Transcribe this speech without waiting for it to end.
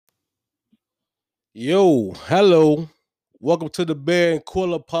Yo, hello. Welcome to the Bear and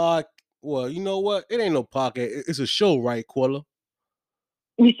Quilla pod. Well, you know what? It ain't no podcast. It's a show, right, Quilla?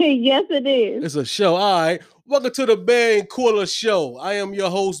 Yes, it is. It's a show. All right. Welcome to the Bear and Quilla show. I am your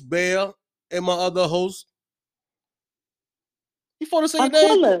host, Bear, and my other host. You want to say your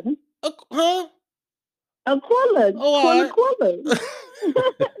name? Aquila. Huh? Aquila. Oh, Quilla all Quilla.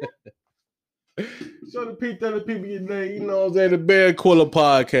 right. Show the people your name. You know what I'm saying? The Bear and Quilla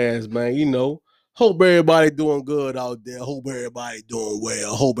podcast, man. You know. Hope everybody doing good out there. Hope everybody doing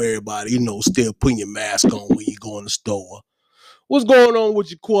well. Hope everybody, still putting your mask on when you go in the store. What's going on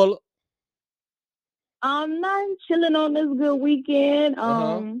with you, Quilla? I'm not chilling on this good weekend.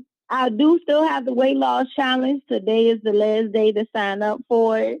 Uh-huh. I do still have the weight loss challenge. Today is the last day to sign up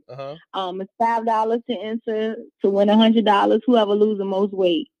for it. Uh-huh. It's $5 to enter to win $100. Whoever loses the most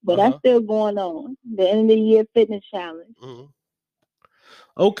weight, but that's still going on. The end of the year fitness challenge. Mm-hmm.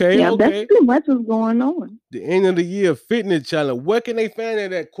 Okay, yeah, okay. That's pretty much what's going on. The end of the year fitness challenge. Where can they find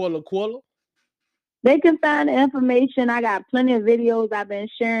it at, Quilla? They can find the information. I got plenty of videos I've been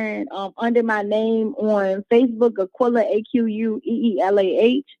sharing under my name on Facebook, Aquilla,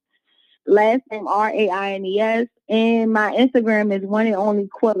 Aqueeelah. Last name Raines. And my Instagram is one and only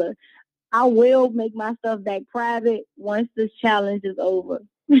Quilla. I will make my stuff back private once this challenge is over.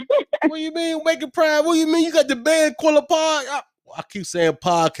 What do you mean make it private? What do you mean you got the Bear Quilla pod? I keep saying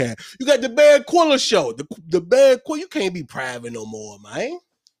podcast. You got the Bear Quilla show. The Bear Quilla. You can't be private no more, man.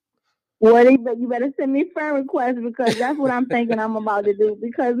 Well, you better send me friend requests because that's what I'm thinking I'm about to do.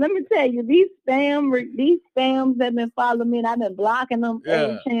 Because let me tell you, these spams that been following me, and I've been blocking them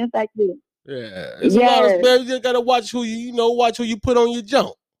every chance I get. Yeah, it's a lot of spams. You just gotta watch who you put on your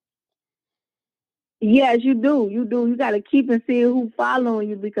jump. Yes, you do. You got to keep and see who following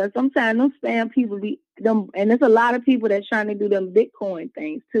you because sometimes those spam people be them, and there's a lot of people that's trying to do them Bitcoin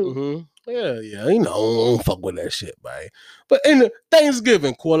things too. Mm-hmm. Yeah. I don't fuck with that shit, man. But in the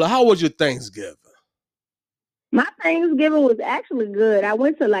Thanksgiving, Quilla, how was your Thanksgiving? My Thanksgiving was actually good. I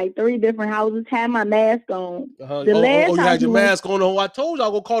went to like 3 different houses, had my mask on. Uh-huh. You had your mask on. I told you I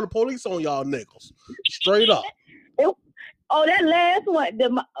was gonna call the police on y'all niggas. Straight up. That last one,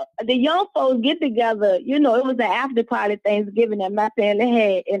 the young folks get together. You know, it was an after party Thanksgiving that my family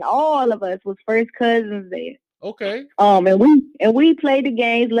had, and all of us was first cousins there. Okay. And we played the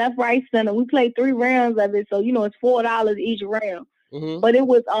games left, right, center. We played 3 rounds of it, so it's $4 each round. Mm-hmm. But it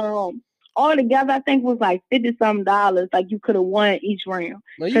was all together, I think it was like $50-something. Like you could have won each round.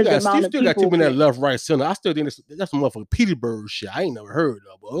 Man, you still got too many that left, right, center. I still think that's some motherfucking Petersburg shit. I ain't never heard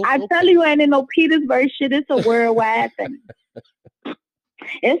of. I tell you, ain't no Petersburg shit. It's a worldwide thing.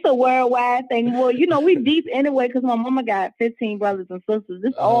 It's a worldwide thing. Well, we deep anyway because my mama got 15 brothers and sisters.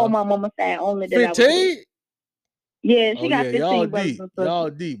 This all my mama side only. 15? Yeah, she got 15 brothers and sisters. Y'all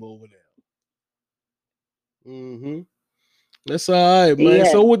deep over there. Mm-hmm. That's all right, man.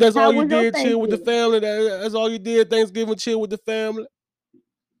 Yeah. So that's all you did, chill with the family? That's all you did, Thanksgiving, chill with the family?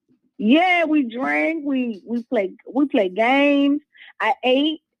 Yeah, we drank. We played games. I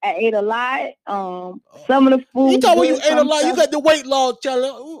ate a lot. Some of the food. You talking about you ate a lot? You got the weight loss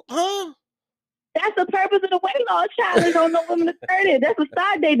challenge, huh? That's the purpose of the weight loss challenge on November the 30th. That's a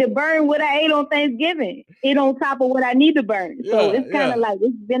start date to burn what I ate on Thanksgiving. Eat on top of what I need to burn. So it's kind of like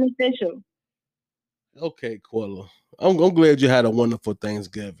it's beneficial. Okay, Quilla. I'm glad you had a wonderful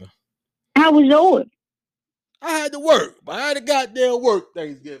Thanksgiving. How was yours? I had to work. I had to goddamn work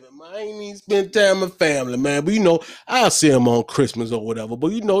Thanksgiving. Man. I ain't even spend time with family, man. But I'll see them on Christmas or whatever.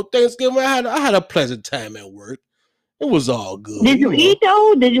 But Thanksgiving, I had a pleasant time at work. It was all good. Did you eat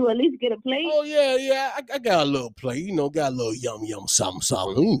though? Did you at least get a plate? Oh yeah. I got a little plate. Got a little yum something.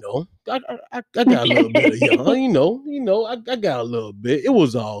 I got a little bit of yum. I got a little bit. It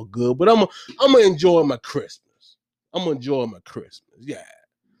was all good. But I'm gonna enjoy my Christmas.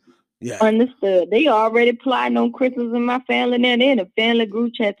 Yeah. Understood. They already plotting on Christmas in my family now. They're in a family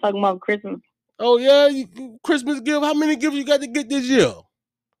group chat talking about Christmas. Oh yeah, Christmas gift. How many gifts you got to get this year?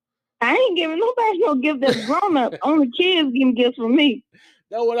 I ain't giving nobody no gift that's grown up. Only kids getting gifts from me.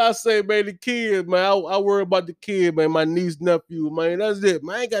 That's what I say, man. The kids, man. I worry about the kids, man. My niece, nephew, man. That's it,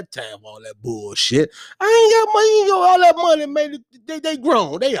 man. I ain't got time for all that bullshit. I ain't got money, all that money, man. They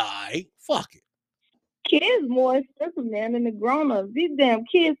grown. They all right. Fuck it. Kids more expensive, man, than the grown-ups. These damn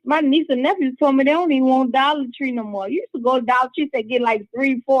kids, my niece and nephews told me they don't even want Dollar Tree no more. You used to go to Dollar Tree and get like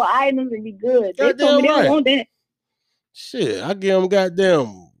 3-4 items and be good. They told me they don't want that. Shit, I give them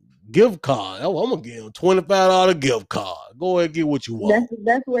goddamn gift card. I'm gonna give them $25 gift card. Go ahead and get what you want.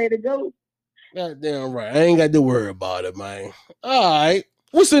 That's the way to go. Goddamn right. I ain't got to worry about it, man. All right.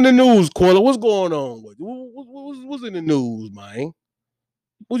 What's in the news, Quilla? What's going on with you? What's in the news, man?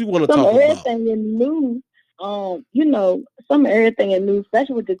 What do you want to Some talk of about? everything in the news. Some of everything in the news,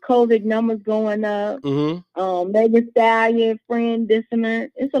 especially with the COVID numbers going up. Megan Stallion, friend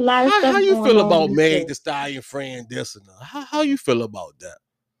dissonant. It's a lot of stuff How you going feel on about in Meg this. Thee Stallion friend dissing her? How you feel about that?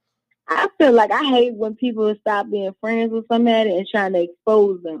 I feel like I hate when people stop being friends with somebody and trying to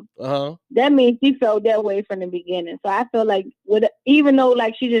expose them. That means she felt that way from the beginning. So I feel like even though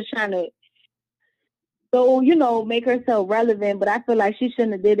like she's just trying to make herself relevant, but I feel like she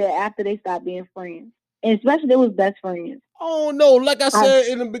shouldn't have did that after they stopped being friends. And especially they was best friends. Oh no, like I said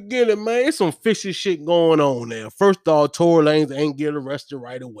in the beginning, man, it's some fishy shit going on there. First off, Tory Lanez ain't get arrested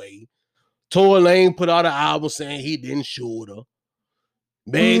right away. Tory Lanez put out an album saying he didn't shoot her.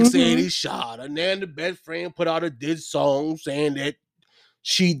 Meg said he shot her. And then the best friend put out a diss song saying that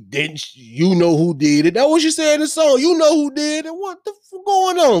she didn't, you know who did it. That's what she said in the song. You know who did it. What the fuck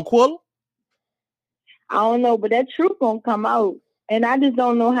going on, Quilla? I don't know, but that truth gonna come out. And I just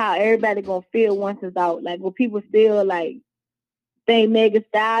don't know how everybody gonna feel once it's out. Like, will people still like think Megan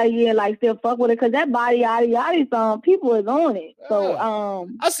Stallion, like still fuck with it? Cause that body yada yada song, people is on it. So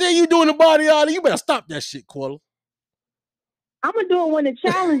I said you doing the body yada, you better stop that shit, Quilla. I'm gonna do it when the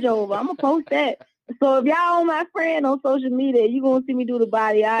challenge over. I'm gonna post that. So if y'all on my friend on social media, you gonna see me do the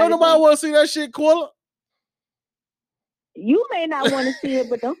body yada. Don't nobody want to see that shit, Quilla. You may not want to see it,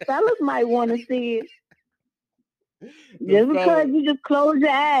 but them fellas might want to see it. Just because you just close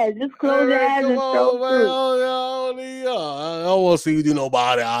your eyes. Just close your eyes and stroke through. I don't want to see you do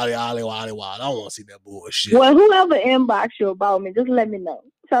nobody. I don't want to see that bullshit. Well, whoever inbox you about me, just let me know.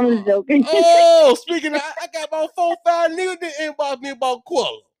 I'm just joking. Oh, speaking of, I got about 4 or 5 niggas that inbox me about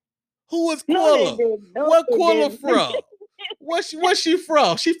Quilla. Who is Quilla? What Quilla from? What's she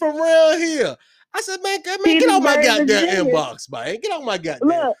from? She from around here. I said, man, get out my goddamn inbox, man. Get out my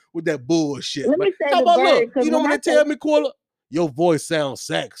goddamn with that bullshit. Let me say How about, look, you know when they tell me, Quilla, your voice sounds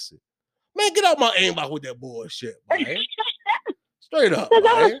sexy. Man, get out my inbox with that bullshit, man. Straight up, because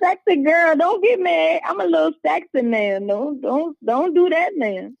man. I'm a sexy girl. Don't get mad. I'm a little sexy man. Don't do that,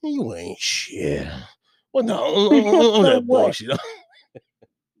 man. You ain't shit. Well, no, on that bullshit.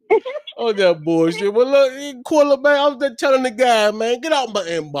 Oh, that bullshit. Well, look, Quilla, man, I was just telling the guy, man, get out my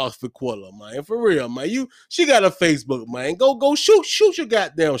inbox for Quilla, man. For real, man. She got a Facebook, man. Go shoot your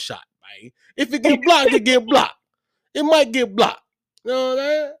goddamn shot, man. If it get blocked, it get blocked. It might get blocked. You know what I'm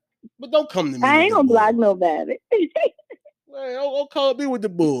saying? But don't come to me. I ain't gonna block nobody. Man, don't come me with the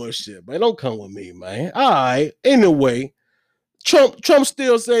bullshit, man. Don't come with me, man. All right. Anyway, Trump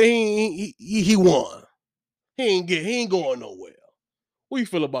still say he won. He ain't going nowhere. What you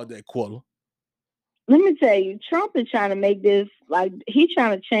feel about that, Quilla? Let me tell you, Trump is trying to make this like he's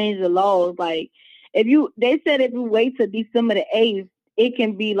trying to change the laws. Like they said if you wait till December the 8th, it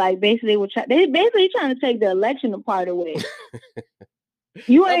can be like basically they basically trying to take the election apart away.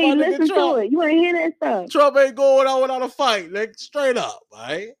 You ain't listen to it. You ain't hear that stuff. Trump ain't going out without a fight, like straight up,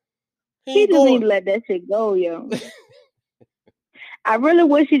 right? He just need to let that shit go, yo. I really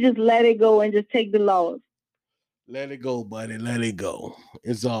wish he just let it go and just take the loss. Let it go, buddy. Let it go.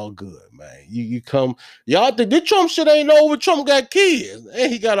 It's all good, man. You come. Y'all think this Trump shit ain't over. Trump got kids and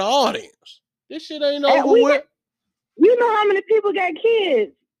he got an audience. This shit ain't over with. You know how many people got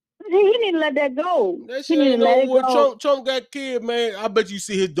kids? He need to let that go. That shit ain't over with. Trump got kids, man. I bet you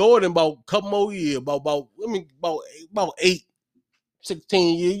see his daughter in about a couple more years. About 8,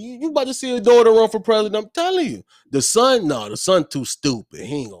 16 years. You about to see his daughter run for president. I'm telling you. The son too stupid.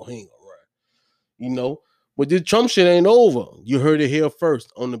 He ain't gonna run. You know. But this Trump shit ain't over. You heard it here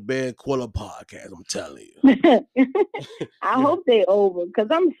first on the Bad Quilla podcast. I'm telling you. I hope they over because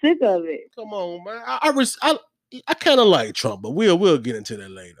I'm sick of it. Come on, man. I kind of like Trump, but we'll get into that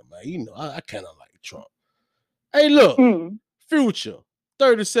later, man. You know, I kind of like Trump. Hey, look, Future,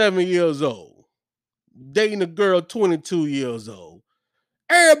 37 years old, dating a girl 22 years old.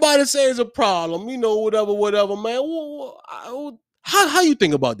 Everybody says it's a problem, you know, whatever, man. How you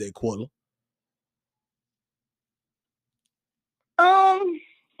think about that, Quilla?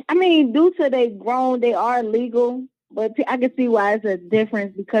 I mean, due to they grown, they are legal, but I can see why it's a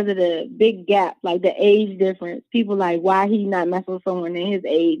difference because of the big gap, like the age difference. People like why he not messing with someone in his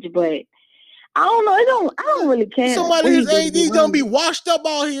age, but I don't know. I don't really care. Somebody his age, he's gonna be washed up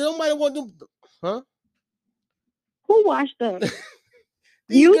out here. Nobody want them, huh? Who washed up?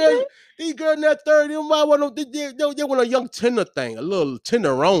 These girls in that 30, they want a young tender thing, a little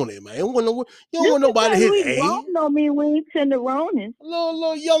tenderoni, man. You don't want nobody his age. Don't mean we ain't tenderoni. A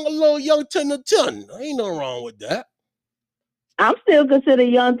little young tender. Ain't nothing wrong with that. I'm still considered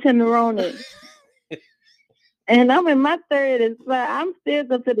young tenderoni. And I'm in my 30s, but I'm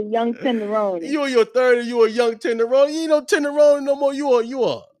still up to the young tenderoni. You in your 30s, you a young tenderoni. You ain't no tenderoni no more. You a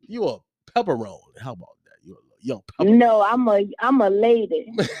pepperoni. How about that? You a young pepperoni. No, I'm a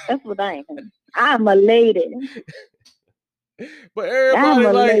lady. That's what I am. I'm a lady. But I'm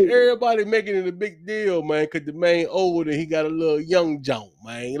a lady. everybody making it a big deal, man, because the man old and he got a little young junk,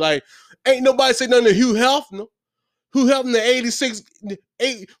 man. Like, ain't nobody say nothing to Hugh Hefner. Hugh Hefner, 86, Hugh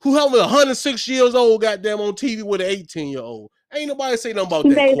Hefner, 106 years old, goddamn, on TV with an 18-year-old. Ain't nobody say nothing about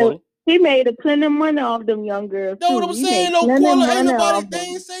that, Quilla. He made a plenty of money off them young girls, Know too. what I'm saying, though, Quilla? Ain't nobody, they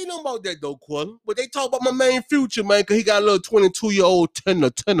ain't say nothing about that, though, Quilla. But they talk about my main Future, man, because he got a little 22-year-old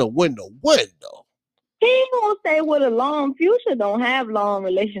tender window. He ain't gonna say with a long Future don't have long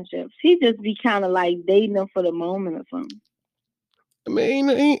relationships. He just be kind of like dating them for the moment or something. I mean,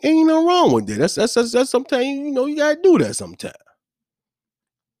 ain't nothing wrong with that. That's sometimes, you know, you gotta do that sometimes.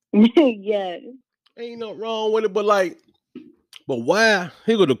 Yeah. Ain't nothing wrong with it, but why?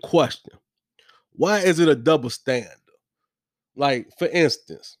 Here go the question. Why is it a double standard? Like, for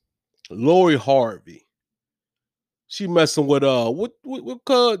instance, Lori Harvey. She messing with what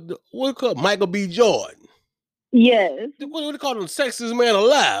called Michael B. Jordan. Yes. What they call him? Sexiest man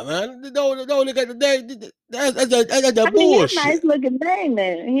alive, man. That's bullshit. He's a nice looking man,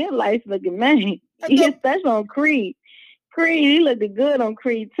 man. He's a nice looking man. Especially on Creed. Creed, he looked good on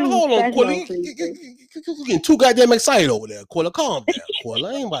Creed too. Hold on, Quilla. You getting too goddamn excited over there, Quilla. Calm down,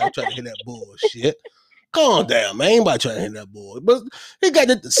 Quilla. Ain't nobody trying to hear that bullshit. Calm down, man. Ain't nobody trying to hear that bull. But he got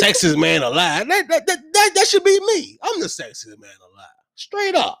the sexiest man alive. That should be me. I'm the sexiest man alive.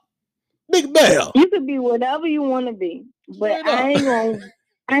 Straight up. Big Bell. You could be whatever you want to be. But I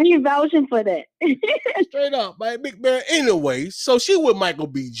ain't vouching for that. Straight up, man. Big Bear anyway. So she with Michael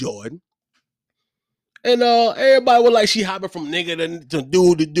B. Jordan. And everybody was like, she hopping from nigga to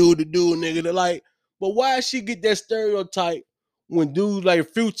dude, nigga to like. But why she get that stereotype when dudes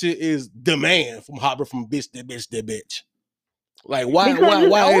like Future is the man from hopping from bitch to bitch? Like, why? Because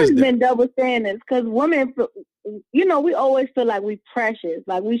it's always is been double standards. Because women, you know, we always feel like we precious.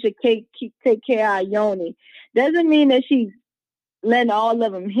 Like we should take care of our yoni. Doesn't mean that she's letting all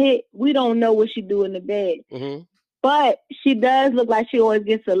of them hit. We don't know what she do in the bed. Mm-hmm. But she does look like she always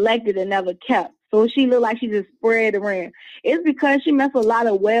gets selected and never kept. So she look like she just spread around. It's because she mess with a lot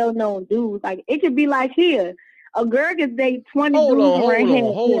of well-known dudes. Like, it could be like here. A girl can date 20 dudes right here.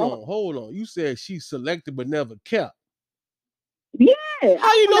 Hold on. You said she selected but never kept. Yeah.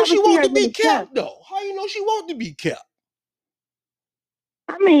 How you know she want to be kept, though? How you know she want to be kept?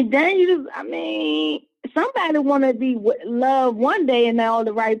 I mean, then somebody want to be loved one day in all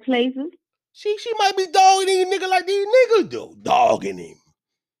the right places. She might be dogging these niggas like these niggas do. Dogging him.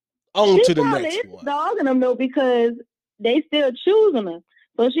 On to the next one. Dogging them, though, because they still choosing her.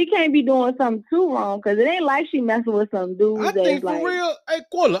 So she can't be doing something too wrong, because it ain't like she messing with some dudes. I think for real, hey,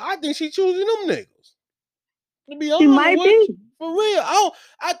 Quilla, I think she choosing them niggas. To be honest, she might be. For real.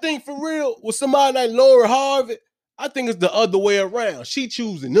 I think for real, with somebody like Lori Harvey, I think it's the other way around. She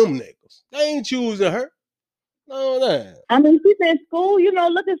choosing them niggas. They ain't choosing her. No. I mean, she's in school. You know,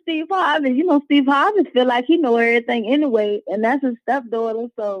 look at Steve Harvey. You know, Steve Harvey feel like he know everything anyway, and that's his stepdaughter.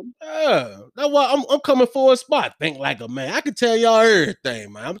 So yeah, that's why I'm coming for a spot. Think like a man. I can tell y'all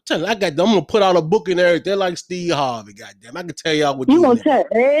everything, man. I'm telling. I'm gonna put out a book and everything like Steve Harvey. Goddamn, I can tell y'all what you gonna tell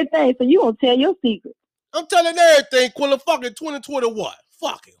everything. So you gonna tell your secret. I'm telling everything. Quilla, fucking 2021.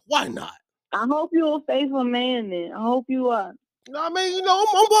 Fuck it. Why not? I hope you're a faithful man. Then I hope you are. I mean, you know,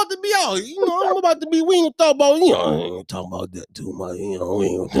 I'm about to be out. You know, I'm about to be. We ain't talk about. You know, I ain't talking about that too much. You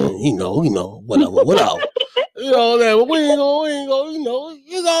know, whatever. You know that, but we ain't gonna. You know,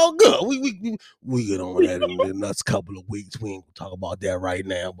 it's all good. We get on that in the next couple of weeks. We ain't gonna talk about that right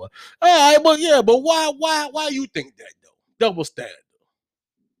now. But all right, but why you think that though? Double standard.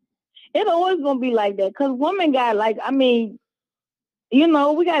 It's always gonna be like that because women got you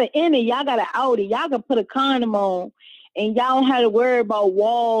know, we got an innie, y'all got an outie. Y'all can put a condom on. And y'all don't have to worry about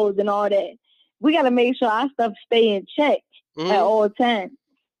walls and all that. We got to make sure our stuff stay in check at all times.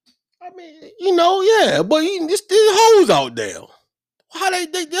 I mean, you know, yeah, but there's hoes out there. How they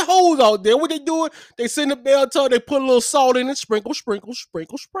hoes out there? What they doing? They send a bell tow, they put a little salt in it, sprinkle.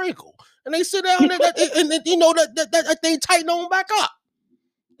 And they sit down there, and you know, that thing tighten on back up.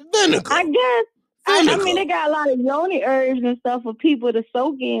 Vinegar. I guess. I mean, they got a lot of yoni herbs and stuff for people to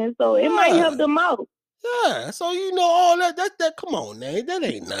soak in, so it might help them out. Yeah, so you know all that come on, man, that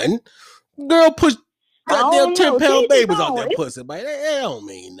ain't nothing. Girl push goddamn 10-pound babies out there pussy, but they don't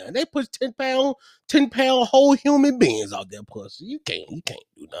mean nothing. They push 10-pound whole human beings out there pussy. You can't do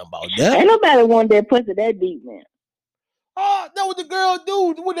nothing about that. Ain't nobody want that pussy that deep, man. Oh, that what the girl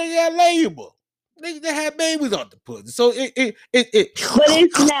do when they got labor. They had babies off the pussy. So it But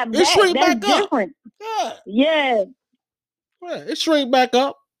it snapped back. Shrink That's back up. different. Yeah. Yeah. Yeah, it shrink back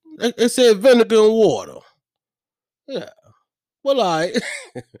up. It said vinegar and water. Yeah. Well, all right.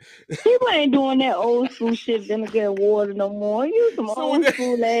 People ain't doing that old school shit, vinegar and water no more. You some old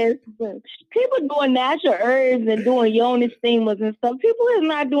school ass. People doing natural herbs and doing yoni steamers and stuff. People is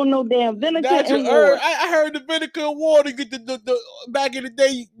not doing no damn vinegar and water. I heard the vinegar and water. Get the back in the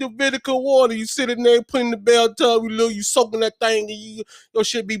day, the vinegar and water. You sit in there, put in the bell tub, you soaking that thing, and your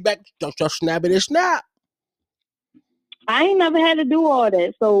shit be back. Just snap it and snap. I ain't never had to do all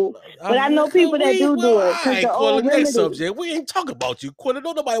that, so but I know people that do it. All right, Quilla, next subject. We ain't talking about you, Quilla.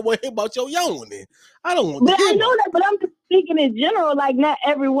 Don't nobody want to hear about your young one. Then I don't want. But I know that. But I'm just speaking in general. Like not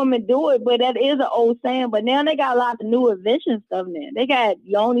every woman do it, but that is an old saying. But now they got a lot of new invention stuff. Now they got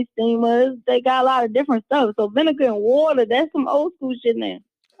yoni steamers. They got a lot of different stuff. So vinegar and water, that's some old school shit now.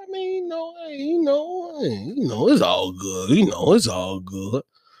 I mean, you know, it's all good. It's all good.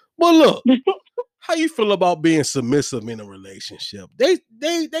 But look. How you feel about being submissive in a relationship? They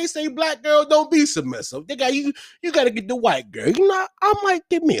say black girls don't be submissive. They got you got to get the white girl. You know, I might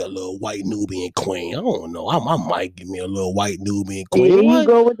give me a little white Nubian queen. I don't know. I might give me a little white Nubian queen. Here you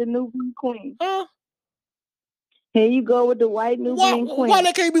go with the Nubian queen. Huh? Here you go with the white Nubian queen. Why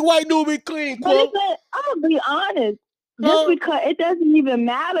they can't be white Nubian queen? I'm gonna be honest. Just because it doesn't even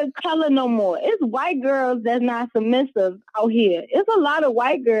matter color no more. It's white girls that's not submissive out here. It's a lot of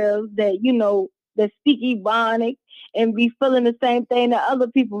white girls that, you know, that speak Ebonic and be feeling the same thing that other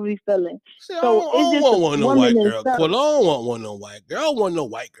people be feeling. See, so I don't want no white girl. I don't want no white girl. I don't want no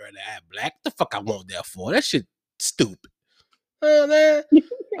white girl to act black. What the fuck I want that for? That shit stupid. Man.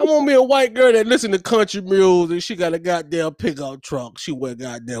 I want me a white girl that listen to country music and she got a goddamn pickup truck. She wear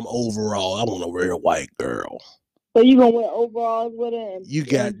goddamn overall. I want a real white girl. So you gonna wear overalls with her? You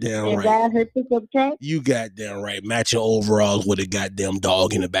goddamn right. Ride her pickup truck? You goddamn right. Match your overalls with a goddamn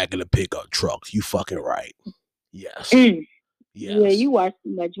dog in the back of the pickup truck. You fucking right. Yes. Yes. Yeah, you watch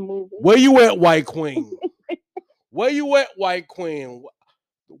too much movie. Where you at, White Queen? Where you at, White Queen?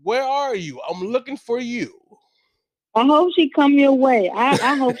 Where are you? I'm looking for you. I hope she come your way.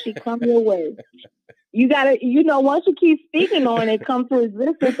 I hope she come your way. You gotta, once you keep speaking on it, come to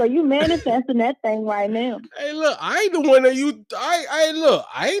existence. So you manifesting that thing right now. Hey, look, I ain't the one that you.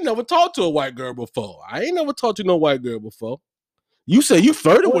 I ain't never talked to a white girl before. I ain't never talked to no white girl before. You say you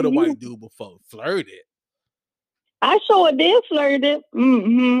flirted with a white dude before. Flirted. I sure did flirt it.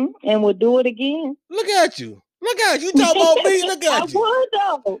 And we'll do it again. Look at you. You talking about me? Look at you. I would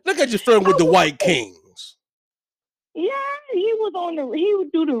though. Look at you flirting with the white kings. Yeah, he would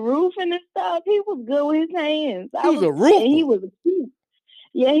do the roofing and stuff. He was good with his hands. He was a roofer. He was a cute.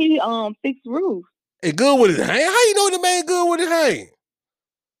 Yeah, he fixed roofs. And good with his hand? How you know the man good with his hand?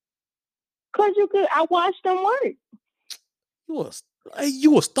 Cause I watched him work.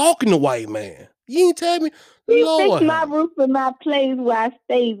 You was stalking the white man. You ain't tell me. He fixed my roof in my place where I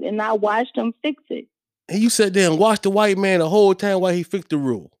stayed, and I watched him fix it. And you sat there and watched the white man the whole time while he fixed the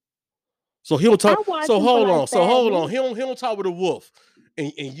roof. So he'll talk. So hold on. He don't talk with the wolf,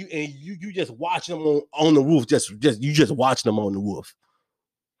 and you just watch him on the roof. You just watching him on the roof.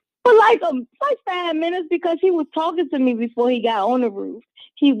 For like 5 minutes because he was talking to me before he got on the roof.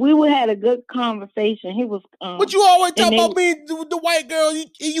 We had a good conversation. He was. But you always talk about me, the white girl.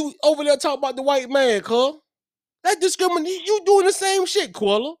 You over there talk about the white man, cuz. That discrimination. You doing the same shit,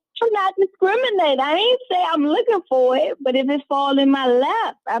 Quilla. I'm not discriminate. I ain't say I'm looking for it, but if it fall in my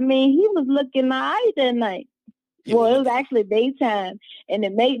lap, I mean, he was looking nice that night. It was actually daytime, and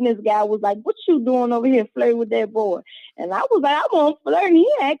the maintenance guy was like, "What you doing over here flirting with that boy?" And I was like, "I'm on flirt." And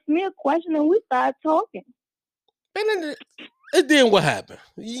he asked me a question, and we started talking. And then what happened?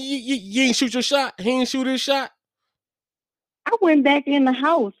 You ain't shoot your shot? He ain't shoot his shot? I went back in the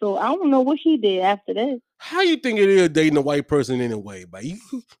house, so I don't know what he did after that. How you think it is dating a white person anyway? But you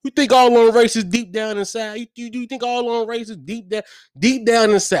think all on races deep down inside? You think all on races deep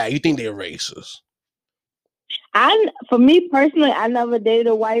down inside? You think they're racist? For me personally, I never dated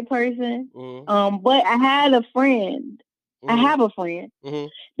a white person. But I had a friend. I have a friend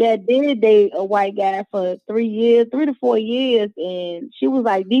that did date a white guy for 3 to 4 years, and she was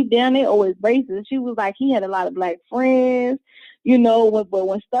like, deep down they always racist. She was like, he had a lot of black friends, but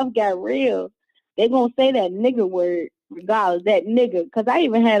when stuff got real, they gonna say that nigga word regardless. That nigga, because I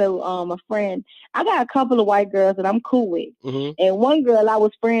even had a friend. I got a couple of white girls that I'm cool with, and one girl I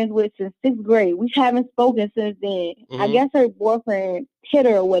was friends with since 6th grade. We haven't spoken since then. I guess her boyfriend hit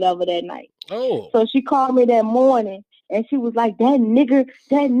her or whatever that night. So she called me that morning. And she was like, that nigga.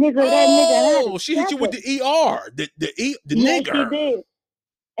 Oh, she hit you with the ER, the nigger. She did.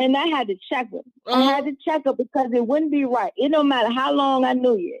 and I had to check her. I had to check her because it wouldn't be right. It don't matter how long I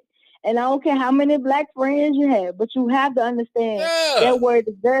knew you. And I don't care how many black friends you have, but you have to understand that word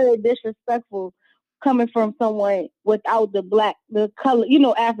is very disrespectful coming from someone without the color,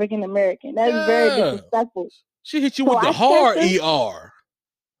 African American. That's very disrespectful. She hit you with the hard ER.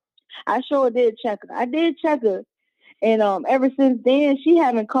 I sure did check her. I did check her. And ever since then, she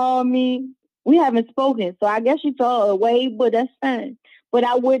haven't called me. We haven't spoken. So I guess she felt away, but that's fine. But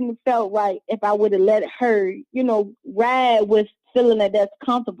I wouldn't have felt right if I would have let her, ride with feeling that that's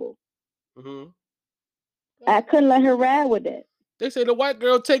comfortable. Mm-hmm. I couldn't let her ride with that. They say the white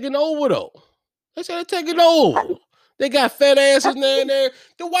girl taking over, though. They say they're taking over. They got fat asses down there.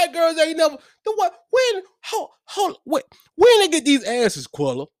 The white girls ain't never. When they get these asses,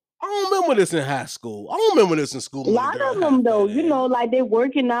 Quilla? I don't remember this in high school. I don't remember this in school. A lot of them, though, like they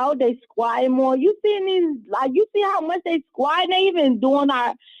working out, they squatting more. You see how much they squat? They even doing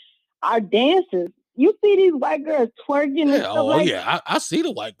our dances. You see these white girls twerking and stuff like that. I see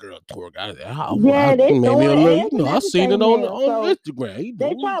the white girl twerk. They throwing I seen it on Instagram.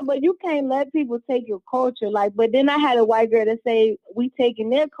 They try, but you can't let people take your culture. But then I had a white girl that say we taking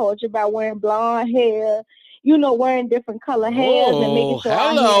their culture by wearing blonde hair, wearing different color hairs and making sure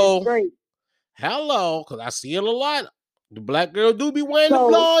our hair is straight. Hello, because I see it a lot. The black girl do be wearing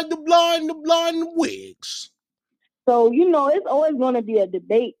the blonde wigs. So, it's always going to be a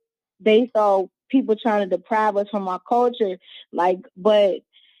debate based on people trying to deprive us from our culture. But,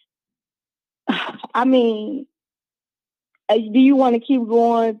 I mean, do you want to keep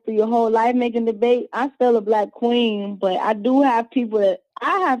going through your whole life making debate? I'm still a black queen, but I do have I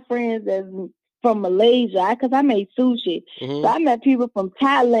have friends that's from Malaysia because I made sushi. Mm-hmm. So I met people from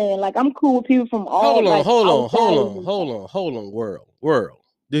Thailand. I'm cool with people from all. Hold on, world.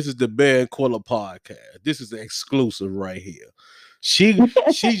 This is the Bear and Quilla podcast. This is the exclusive right here. She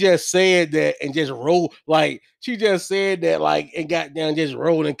just said that and just rolled she just said that and got down, just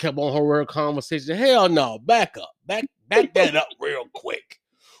rolled and kept on her conversation. Hell no, back up, back that up real quick.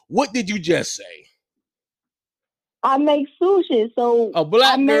 What did you just say? I make sushi, so a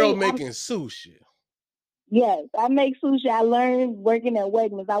black girl making sushi. Yes, I make sushi. I learned working at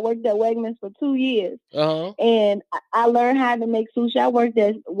Wegmans. I worked at Wegmans for 2 years. And I learned how to make sushi. I worked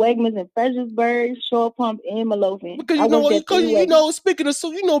at Wegmans in Fredericksburg, Shore Pump, and Midlothian. Because speaking of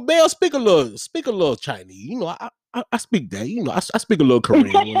sushi, Belle speak a little Chinese. I speak that. I speak a little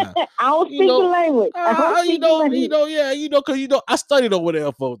Korean. I don't speak the language. Because I studied over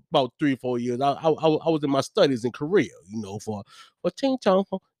there for about 3-4 years. I was in my studies in Korea. For Ching Chong.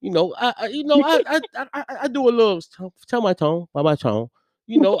 I do a little. Tell my tone, by my tone.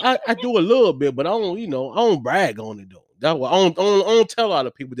 I do a little bit, but I don't brag on it though. That's why I don't tell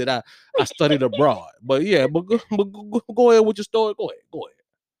other people that I studied abroad. But yeah, but go ahead with your story. Go ahead.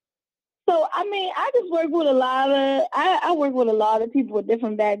 So I just work with I work with a lot of people with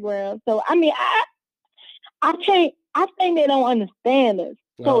different backgrounds. So I think they don't understand us.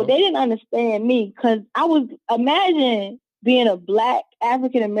 So they didn't understand me because imagine being a black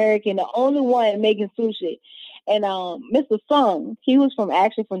African American, the only one making sushi. And Mr. Sung, he was from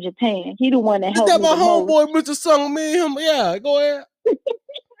Japan. He the one that helped me. Is that my homeboy, Mr. Sung? Me and him, yeah. Go ahead.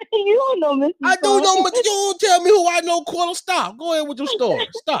 You don't know Mr. I do know, but you don't tell me who I know. Quilla, stop. Go ahead with your story.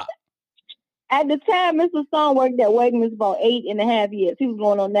 Stop. At the time, Mr. Song worked at Wegmans about 8.5 years. He was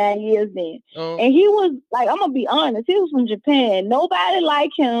going on 9 years then. And he was, I'm going to be honest, he was from Japan. Nobody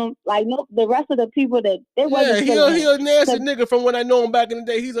like him. The rest of the people that they wasn't. Yeah, he a nasty nigga from when I know him back in the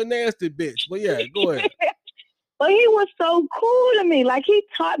day. He's a nasty bitch. But yeah, go ahead. But he was so cool to me. He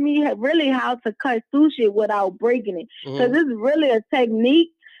taught me really how to cut sushi without breaking it. Because it's really a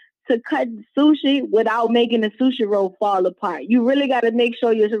technique to cut sushi without making the sushi roll fall apart. You really got to make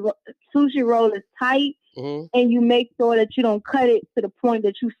sure your sushi roll is tight, and you make sure that you don't cut it to the point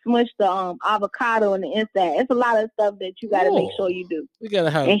that you smush the avocado on the inside. It's a lot of stuff that you got to make sure you do. You gotta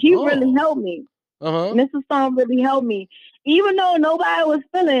have. And he really helped me. Mr. Stone really helped me, even though nobody was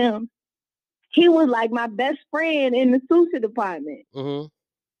feeling him. He was like my best friend in the sushi department.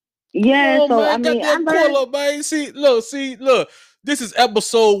 Yeah, so man, I Quilla, man. See, look. This is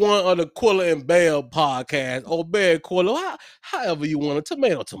episode 1 of the Quilla and Belle podcast. Or Belle Quilla, however you want it,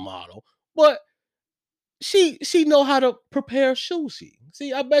 tomato. But she know how to prepare sushi.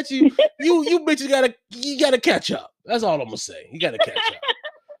 See, I bet you bitches gotta catch up. That's all I'm gonna say. You gotta catch up.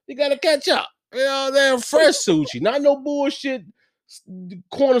 You gotta catch up. They're fresh sushi, not no bullshit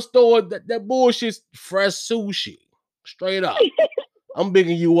corner store. That bullshit fresh sushi, straight up. I'm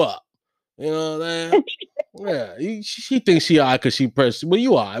bigging you up. You know what I'm saying? Yeah, she thinks she all right because she pressed. Well,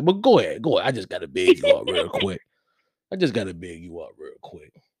 you all right, but go ahead. I just gotta beg you up real quick.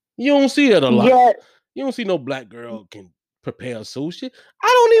 You don't see it a lot. Yeah. You don't see no black girl can prepare sushi. I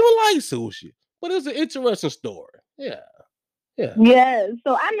don't even like sushi, but it's an interesting story. Yeah. Yeah.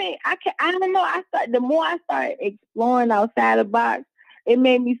 So I mean, I don't know. The more I started exploring outside the box, it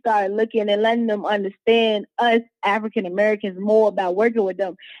made me start looking and letting them understand us African Americans more about working with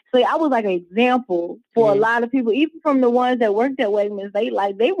them. So I was like an example for a lot of people, even from the ones that worked at Wegmans.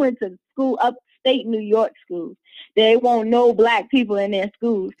 They went to school, upstate New York schools. They won't know black people in their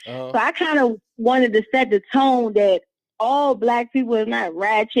schools. So I kind of wanted to set the tone that all black people is not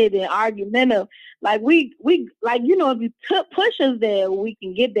ratchet and argumentative. Like we like, you know, if you push us there, we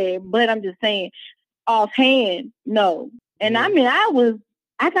can get there. But I'm just saying, offhand, no. And I mean,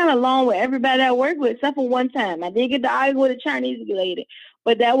 I got along with everybody I worked with, except for one time. I did get to argue with a Chinese lady,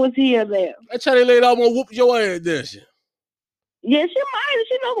 but that was here or there. That Chinese lady almost whooped your ass, didn't she? Yeah, she might.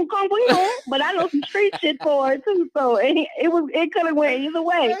 She know some kung fu, but I know some street shit for her too. So it could have went either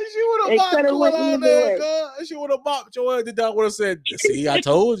way. Hey, she would have bopped Quilla on there, girl. She would have bopped your ass. I would have said, "See, I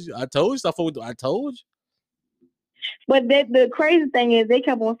told you. I told you." But the crazy thing is, they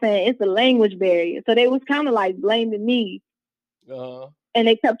kept on saying it's a language barrier. So they was kind of like blaming me. And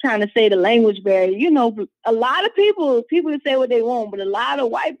they kept trying to say the language barrier. You know, a lot of people can say what they want, but a lot of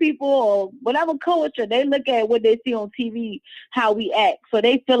white people or whatever culture, they look at what they see on TV, how we act. So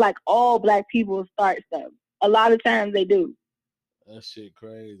they feel like all black people start stuff. A lot of times they do. That shit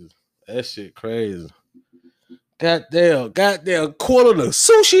crazy. Goddamn, Quilla the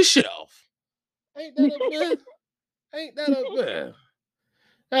sushi shelf. Ain't that a bitch?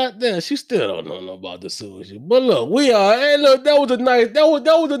 Goddamn, she still don't know about the sushi. But look, that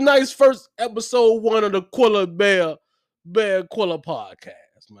was a nice first episode 1 of the Quilla Bear Quilla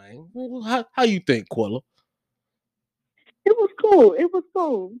podcast, man. How you think, Quilla? It was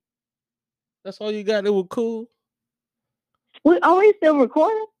cool. That's all you got? It was cool? Are we still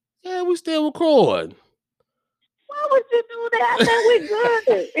recording? Yeah, we still recording. Why would you do that? I think we're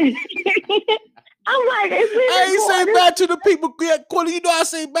good. I'm like, I ain't say back to the people, Quilla. You know, I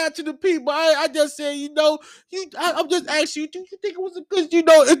say back to the people. I just say, you know, I'm just asking you, do you think it was a good, you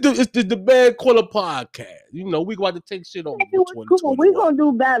know, it's the Bad Quilla podcast. You know, we got to take shit over for 2021. We're going to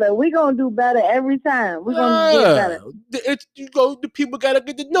do better. We're going to do better every time. We're going to get better. The people got to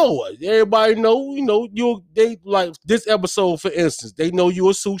get to know us. Everybody know, you know, they like this episode, for instance, they know you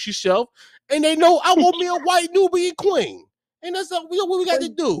a sushi chef, and they know I want me a white Nubian queen. And that's what we got to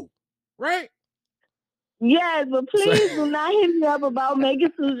do, right? Yes, but please do not hit me up about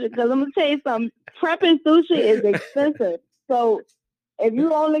making sushi, because I'm gonna tell you something. Prepping sushi is expensive. So if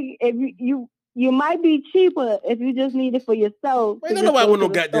you might be cheaper if you just need it for yourself. Man, ain't nobody want no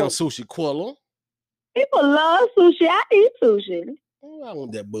goddamn sushi, Quilla. People love sushi. I eat sushi. I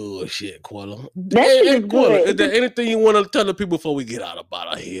want that bullshit, Quilla. Quilla, is there anything you want to tell the people before we get out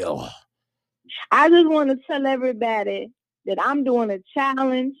of here? I just want to tell everybody that I'm doing a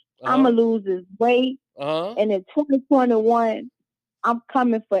challenge. I'm gonna lose this weight. And in 2021, I'm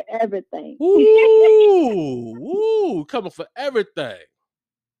coming for everything. Ooh, coming for everything.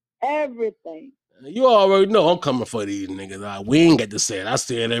 Everything. You already know I'm coming for these niggas. We ain't got to say it. I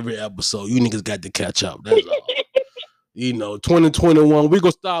say it every episode. You niggas got to catch up. That's all. You know, 2021, we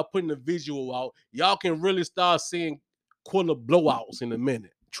gonna start putting the visual out. Y'all can really start seeing Quilla blowouts in a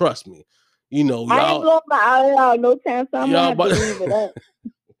minute. Trust me. You know, y'all. I ain't blowing my eye out no time, so I'm gonna have to weave it up.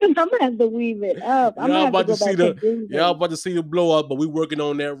 I'm gonna have to weave it up. Y'all about to see the blow up, but we working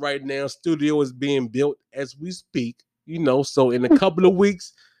on that right now. Studio is being built as we speak. You know, so in a couple of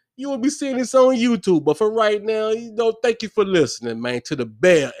weeks, you will be seeing this on YouTube. But for right now, you know, thank you for listening, man, to the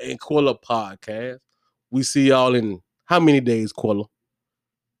Bear and Quilla podcast. We see y'all in how many days, Quilla?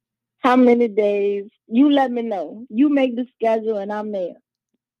 How many days? You let me know. You make the schedule and I'm there.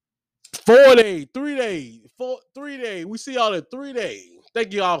 4 days, 3 days, 3 days. We see y'all in 3 days.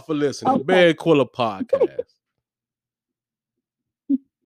 Thank you all for listening. Okay. Bear and Quilla podcast.